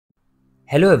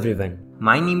Hello everyone,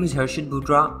 my name is Harshit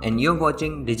Bhutra and you're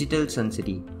watching Digital Sun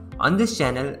City. On this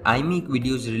channel, I make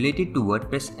videos related to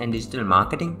WordPress and digital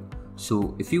marketing.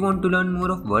 So if you want to learn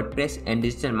more of WordPress and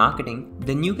digital marketing,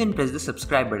 then you can press the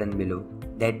subscribe button below.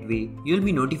 That way, you'll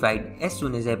be notified as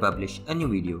soon as I publish a new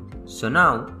video. So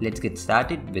now, let's get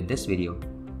started with this video.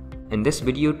 In this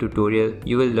video tutorial,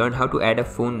 you will learn how to add a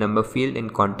phone number field in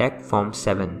Contact Form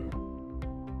 7.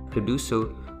 To do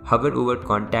so, hover over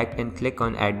Contact and click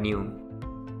on Add New.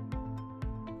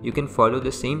 You can follow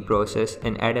the same process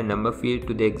and add a number field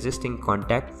to the existing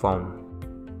contact form.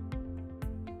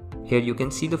 Here you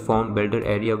can see the form builder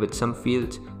area with some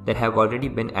fields that have already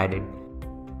been added.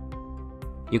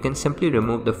 You can simply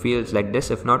remove the fields like this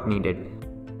if not needed.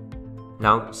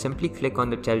 Now simply click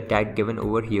on the cell tag given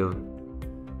over here.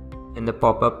 In the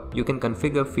pop-up, you can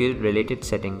configure field related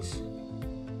settings.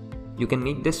 You can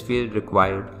make this field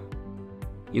required.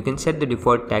 You can set the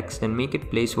default text and make it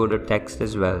placeholder text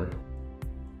as well.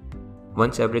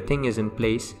 Once everything is in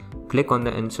place, click on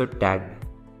the Insert tag.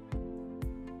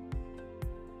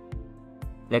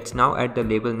 Let's now add the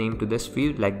label name to this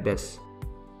field like this.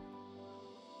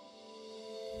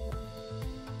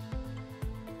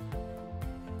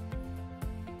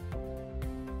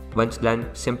 Once done,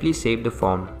 simply save the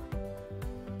form.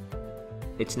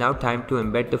 It's now time to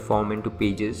embed the form into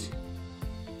Pages.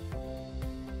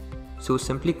 So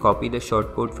simply copy the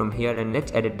shortcode from here and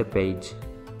let's edit the page.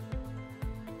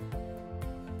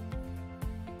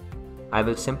 I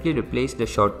will simply replace the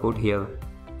shortcode here.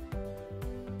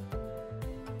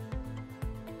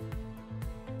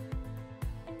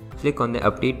 Click on the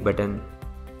Update button.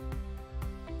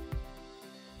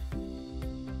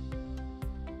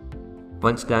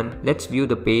 Once done, let's view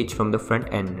the page from the front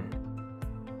end.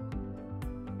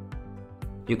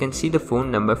 You can see the phone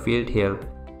number field here,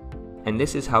 and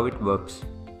this is how it works.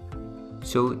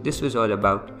 So this was all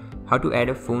about how to add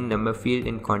a phone number field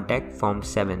in Contact Form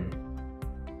 7.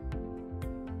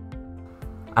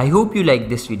 I hope you like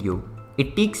this video.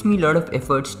 It takes me a lot of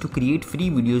efforts to create free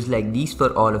videos like these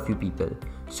for all of you people,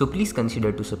 so please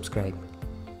consider to subscribe.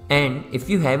 And if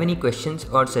you have any questions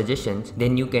or suggestions,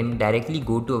 then you can directly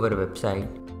go to our website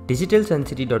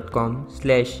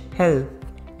digitalsuncity.com/help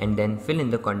and then fill in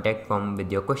the contact form with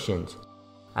your questions.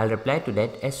 I'll reply to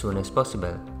that as soon as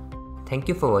possible. Thank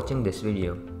you for watching this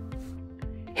video.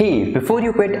 Hey, before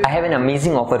you quit, I have an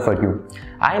amazing offer for you.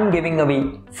 I am giving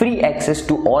away free access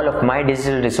to all of my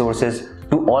digital resources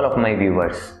to all of my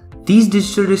viewers. These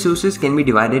digital resources can be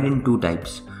divided in two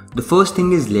types. The first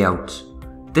thing is layouts.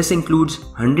 This includes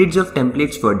hundreds of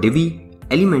templates for Divi,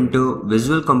 Elementor,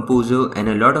 Visual Composer and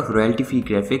a lot of royalty-free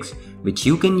graphics which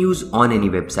you can use on any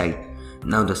website.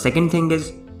 Now the second thing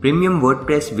is premium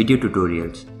WordPress video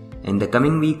tutorials. In the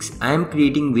coming weeks, I am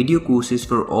creating video courses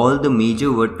for all the major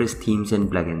WordPress themes and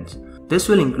plugins. This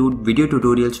will include video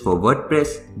tutorials for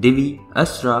WordPress, Divi,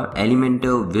 Astra,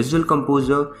 Elementor, Visual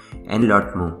Composer and a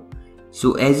lot more.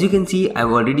 So as you can see,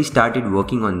 I've already started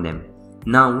working on them.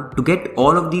 Now, to get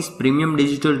all of these premium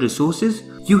digital resources,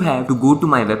 you have to go to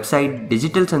my website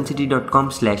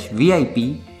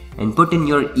digitalsuncity.com/VIP and put in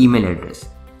your email address.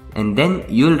 And then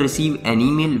you'll receive an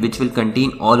email which will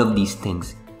contain all of these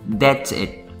things. That's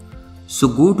it. So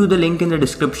go to the link in the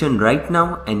description right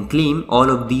now and claim all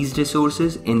of these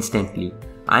resources instantly.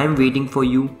 I am waiting for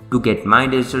you to get my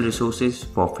digital resources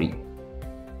for free.